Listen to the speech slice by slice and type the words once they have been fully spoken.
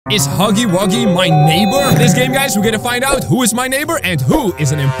Is Huggy Wuggy my neighbor? In this game, guys, we're gonna find out who is my neighbor and who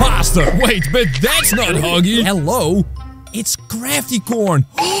is an imposter. Wait, but that's not Huggy. Hello? It's Crafty Corn.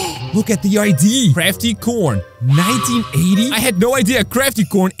 Look at the ID. Crafty Corn, 1980? I had no idea Crafty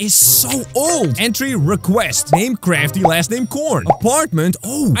Corn is so old. Entry request. Name Crafty, last name Corn. Apartment.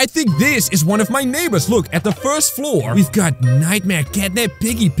 Oh, I think this is one of my neighbors. Look, at the first floor, we've got Nightmare, Catnap,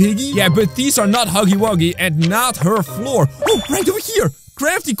 Piggy. Yeah, but these are not Huggy Wuggy and not her floor. Oh, right over here.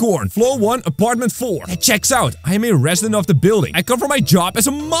 Crafty Corn, floor 1, apartment 4. That checks out. I am a resident of the building. I come from my job as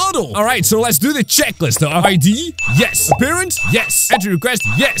a model. Alright, so let's do the checklist. ID? Yes. Appearance? Yes. Entry request?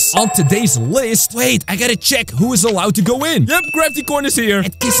 Yes. On today's list, wait, I gotta check who is allowed to go in. Yep, Crafty Corn is here.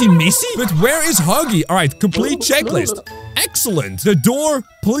 And Kissy Missy? But where is Huggy? Alright, complete checklist. Excellent. The door,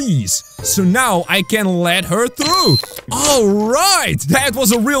 please. So now I can let her through. Alright, that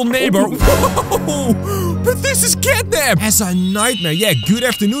was a real neighbor. Whoa, but this is Catnap. As a nightmare. Yeah, good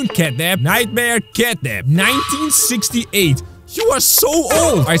afternoon, Catnap. Nightmare, Catnap. 1968. You are so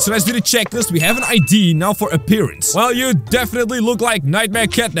old. Alright, so let's do the checklist. We have an ID now for appearance. Well, you definitely look like Nightmare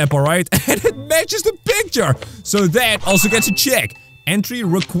Catnap, alright? And it matches the picture. So that also gets a check. Entry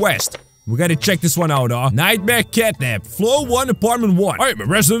request. We gotta check this one out, Nightmare Catnap, floor 1, apartment 1. I'm a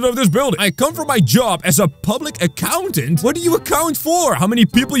resident of this building. I come from my job as a public accountant. What do you account for? How many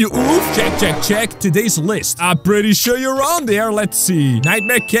people you oof? Check. Today's list. I'm pretty sure you're on there. Let's see.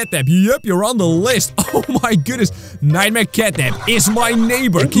 Nightmare Catnap. Yep, you're on the list. Oh my goodness. Nightmare Catnap is my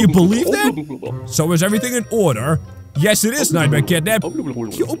neighbor. Can you believe that? So is everything in order? Yes, it is, Nightmare Catnap.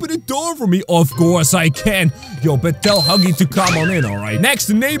 Can you open the door for me? Of course I can. Yo, but tell Huggy to come on in, alright? Next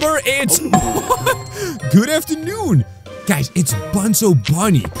neighbor, it's... Good afternoon. Guys, it's Bunso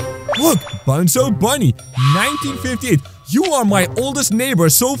Bunny. Look, Bunso Bunny, 1958. You are my oldest neighbor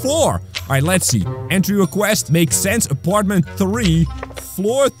so far. Alright, let's see. Entry request, makes sense. Apartment 3,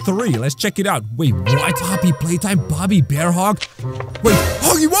 floor 3. Let's check it out. Wait, what? Poppy Playtime, Bobby Bearhawk. Wait,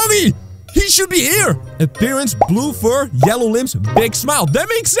 Huggy Wuggy! He should be here! Appearance, blue fur, yellow limbs, big smile. That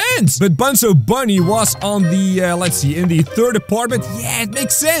makes sense! But Bunso Bunny was on the, let's see, in the 3rd apartment. Yeah, it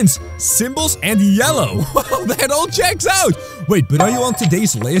makes sense. Symbols and yellow. Wow, that all checks out! Wait, but are you on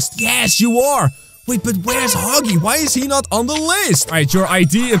today's list? Yes, you are! Wait, but where's Huggy? Why is he not on the list? Alright, your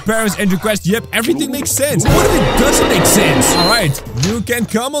ID, appearance, and request. Yep, everything makes sense. What if it doesn't make sense? Alright, you can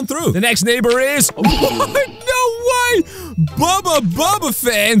come on through. The next neighbor is... What? No way! Bubba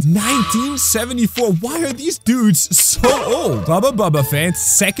Fan, 1974. Why are these dudes so old? Bubba Fan,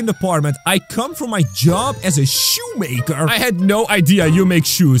 2nd apartment. I come from my job as a shoemaker. I had no idea you make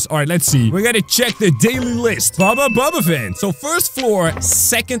shoes. Alright, let's see. We gotta check the daily list. Bubba Fan. So 1st floor,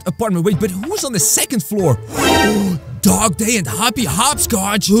 2nd apartment. Wait, but who's on the 2nd floor? Dog Day and Happy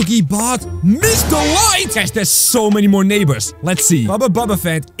Hopscotch, Huggy Bot, Mr. Light! Guys, there's so many more neighbors. Let's see. Bubba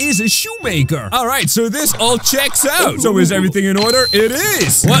Fan is a shoemaker. Alright, so this all checks out. So is everything in order? It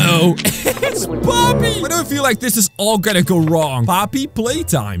is! Uh-oh. It's Poppy! But I feel like this is all gonna go wrong. Poppy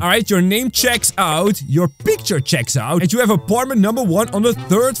Playtime. Alright, your name checks out, your picture checks out, and you have apartment number 1 on the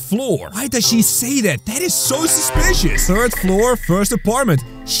 3rd floor. Why does she say that? That is so suspicious. 3rd floor, 1st apartment.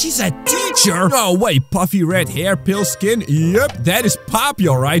 She's a teacher? No way, puffy red hair, pale skin. Yep, that is Poppy,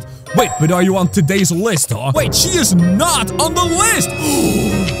 alright. Wait, but are you on today's list, Wait, she is not on the list!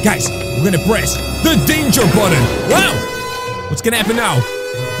 Guys, we're gonna press the danger button. Wow! What's gonna happen now?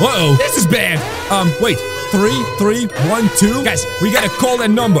 Uh-oh, this is bad. Wait, 3, 1, 2. Guys, we gotta call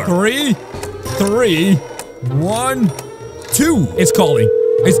that number. 3, 1, 2. It's calling.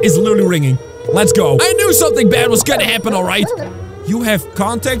 It's literally ringing. Let's go. I knew something bad was gonna happen, alright? You have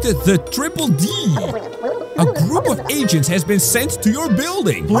contacted the Triple D. A group of agents has been sent to your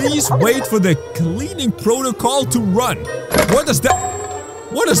building. Please wait for the cleaning protocol to run. What does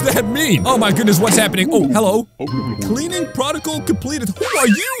that mean? Oh my goodness, what's happening? Oh, hello. Cleaning protocol completed. Who are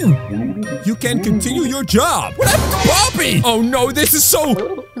you? You can continue your job. What happened to Poppy? Oh no, this is so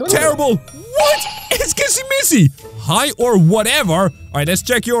terrible. What? It's Kissy Missy. Hi or whatever. Alright, let's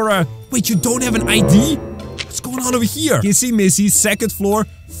check your, Wait, you don't have an ID? What's going on over here? Kissy Missy, 2nd floor,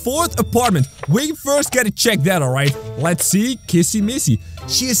 4th apartment. We first gotta check that, alright? Let's see. Kissy Missy.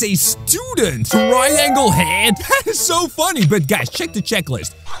 She is a student. Triangle head. That is so funny. But guys, check the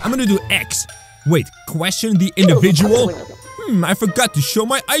checklist. I'm gonna do X. Wait, question the individual? I forgot to show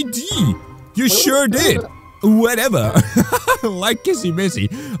my ID. You sure did. Whatever. Like Kissy Missy.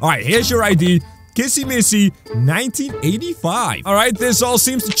 Alright, here's your ID. Kissy Missy, 1985. Alright, this all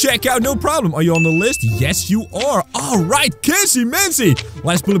seems to check out, no problem. Are you on the list? Yes, you are. Alright, Kissy Missy.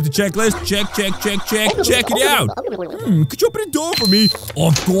 Let's pull up the checklist. Check it out. Could you open the door for me?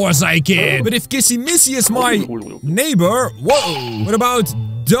 Of course I can. But if Kissy Missy is my neighbor, whoa. What about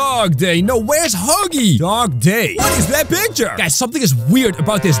Dog Day. No, where's Huggy? Dog Day. What is that picture? Guys, something is weird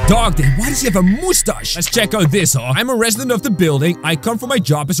about this Dog Day. Why does he have a mustache? Let's check out this, huh? I'm a resident of the building. I come for my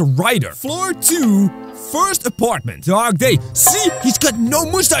job as a writer. Floor 2, first apartment. Dog Day. See? He's got no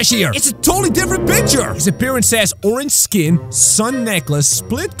mustache here. It's a totally different picture. His appearance says orange skin, sun necklace,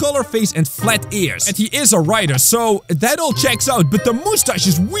 split color face, and flat ears. And he is a writer, so that all checks out, but the mustache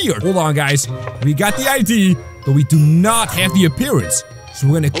is weird. Hold on, guys. We got the ID, but we do not have the appearance. So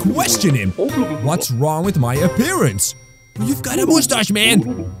we're gonna question him. What's wrong with my appearance? You've got a mustache,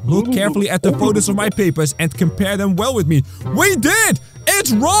 man. Look carefully at the photos of my papers and compare them well with me. We did!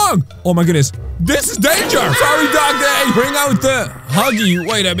 It's wrong! Oh my goodness. This is danger! Sorry, Dog Day! Bring out the Huggy.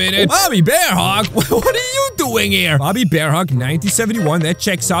 Wait a minute. Bobby Bearhawk? What are you doing here? Bobby Bearhawk, 1971. That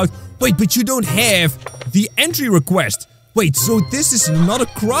checks out. Wait, but you don't have the entry request. Wait, so this is not a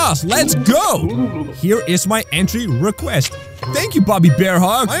cross. Let's go! Here is my entry request. Thank you, Bobby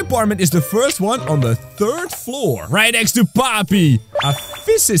Bearhawk. My apartment is the first one on the 3rd floor. Right next to Poppy. A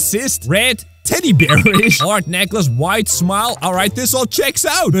physicist. Red teddy bearish. Heart necklace, white smile. Alright, this all checks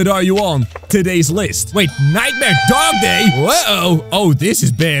out. But are you on today's list? Wait, Nightmare Dog Day? Whoa! Oh, this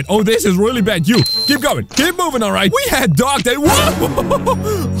is bad. Oh, this is really bad. You, keep going. Keep moving, alright? We had Dog Day.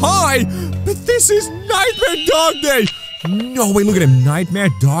 Whoa! Hi! But this is Nightmare Dog Day. No, wait, look at him. Nightmare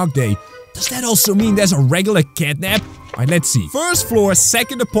Dog Day. Does that also mean there's a regular catnap? Alright, let's see. First floor,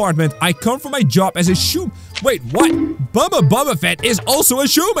 second apartment. I come for my job as a shoe... Wait, what? Bubba Fett is also a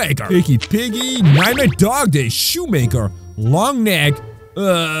shoemaker. Picky Piggy, Nightmare Dog Day, shoemaker. Long neck.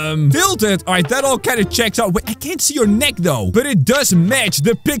 Tilted. Alright, that all kind of checks out. Wait, I can't see your neck though. But it does match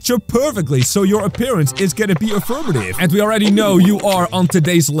the picture perfectly. So your appearance is gonna be affirmative. And we already know you are on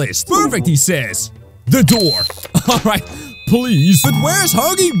today's list. Perfect, he says. The door. Alright, please. But where's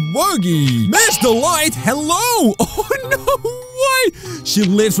Huggy Wuggy? Miss Delight, hello! Oh, no way! She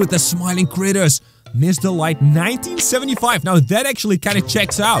lives with the smiling critters. Miss Delight, 1975. Now that actually kind of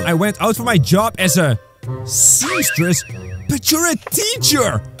checks out. I went out for my job as a seamstress, but you're a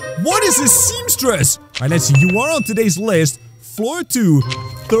teacher. What is a seamstress? Alright, let's see. You are on today's list. Floor 2,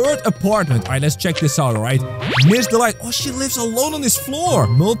 3rd apartment. Alright, let's check this out, alright? Miss Delight. Oh, she lives alone on this floor.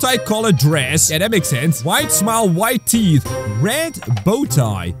 Multicolored dress. Yeah, that makes sense. White smile, white teeth. Red bow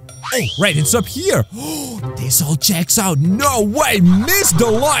tie. Oh, right, it's up here. Oh, this all checks out. No way, Miss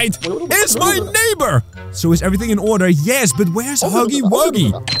Delight is my neighbor. So is everything in order? Yes, but where's Huggy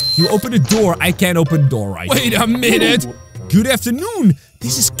Wuggy? You open the door. I can't open the door, right? Wait a minute. Good afternoon.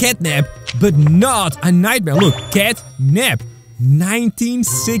 This is Catnap, but not a nightmare. Look, Catnap.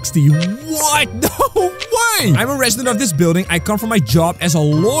 1960. What? No way! I'm a resident of this building. I come from my job as a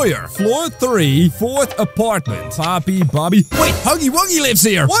lawyer. Floor 3, 4th apartment. Poppy, Bobby. Wait, Huggy Wuggy lives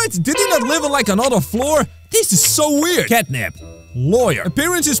here. What? Did he not live on like another floor? This is so weird. Catnap. Lawyer.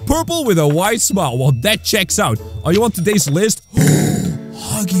 Appearance is purple with a white smile. Well, that checks out. Are you on today's list?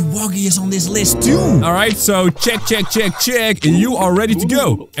 Huggy Wuggy is on this list too. Alright, so check. You are ready to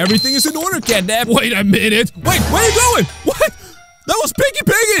go. Everything is in order, Catnap. Wait a minute. Wait, where are you going? What? That was Piggy!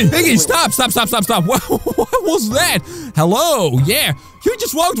 Piggy, stop. What was that? Hello, yeah. You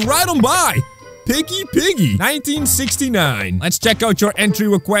just walked right on by. Piggy, 1969. Let's check out your entry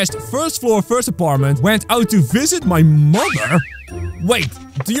request. First floor, first apartment. Went out to visit my mother. Wait,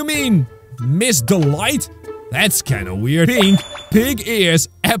 do you mean Miss Delight? That's kind of weird. Pink, pig ears,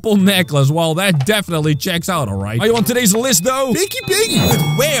 apple necklace. Well, that definitely checks out, alright. Are you on today's list, though? Piggy! But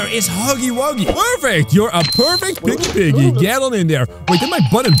where is Huggy Wuggy? Perfect! You're a perfect Piggy. Get on in there. Wait, did my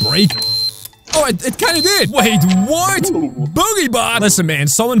button break? Oh, it kind of did. Wait, what? BoogieBot! Listen, man,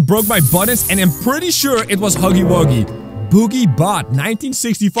 someone broke my buttons, and I'm pretty sure it was Huggy Wuggy. BoogieBot,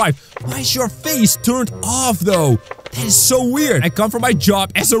 1965. Why is your face turned off, though? That is so weird. I come from my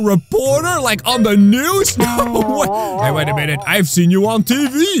job as a reporter, like on the news? No. Hey, wait a minute. I've seen you on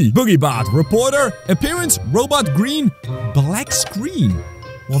TV. BoogieBot, reporter, appearance, robot green, black screen.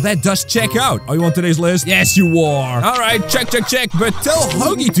 Well, that does check out. Are you on today's list? Yes, you are. All right, check. But tell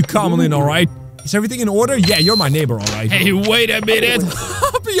Huggy to come on in, all right? Is everything in order? Yeah, you're my neighbor, all right? Hey, wait a minute.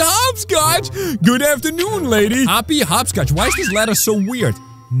 Happy Hopscotch. Good afternoon, lady. Happy Hopscotch. Why is this letter so weird?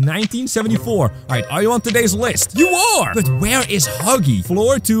 1974. Alright, are you on today's list? You are! But where is Huggy?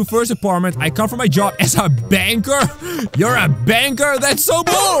 Floor 2, first apartment. I come from my job as a banker? You're a banker? That's so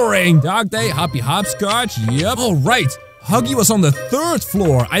boring! Dog Day, Happy Hopscotch. Yep. Alright. Huggy was on the 3rd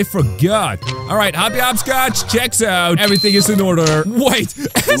floor. I forgot. Alright, Happy Hopscotch checks out. Everything is in order. Wait,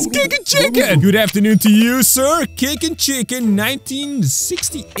 it's Kickin' Chicken. Good afternoon to you, sir. Kickin' Chicken,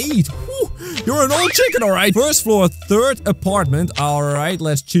 1968. Whew, you're an old chicken, alright. 1st floor, 3rd apartment. Alright,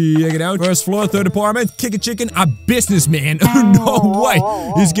 let's check it out. 1st floor, 3rd apartment. Kickin' Chicken, a businessman. No way.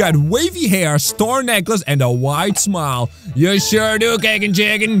 He's got wavy hair, star necklace, and a wide smile. You sure do, Kickin'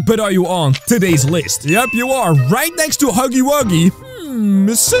 Chicken. But are you on today's list? Yep, you are. Right next to Huggy Wuggy.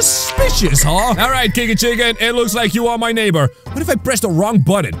 Suspicious, huh? Alright, Kickin' Chicken, it looks like you are my neighbor. What if I press the wrong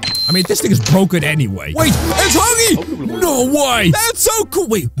button? I mean, this thing is broken anyway. Wait, it's Huggy! No way! That's so cool!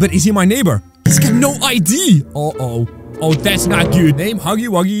 Wait, but is he my neighbor? He's got no ID! Uh-oh. Oh, that's not good. Name, Huggy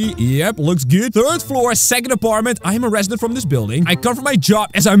Wuggy. Yep, looks good. 3rd floor, 2nd apartment. I am a resident from this building. I come from my job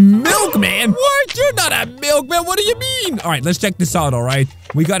as a milkman. What? You're not a milkman. What do you mean? All right, let's check this out, all right?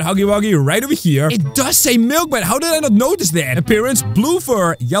 We got Huggy Wuggy right over here. It does say milkman. How did I not notice that? Appearance, blue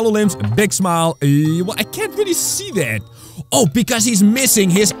fur, yellow limbs, big smile. Well, I can't really see that. Oh, because he's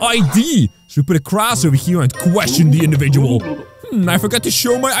missing his ID. So we put a cross over here and question the individual. I forgot to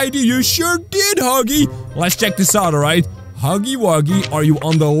show my ID. You sure did, Huggy. Let's check this out, alright? Huggy Wuggy, are you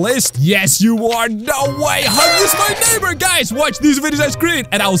on the list? Yes, you are. No way. Huggy's my neighbor, guys. Watch these videos on screen,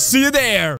 and I'll see you there.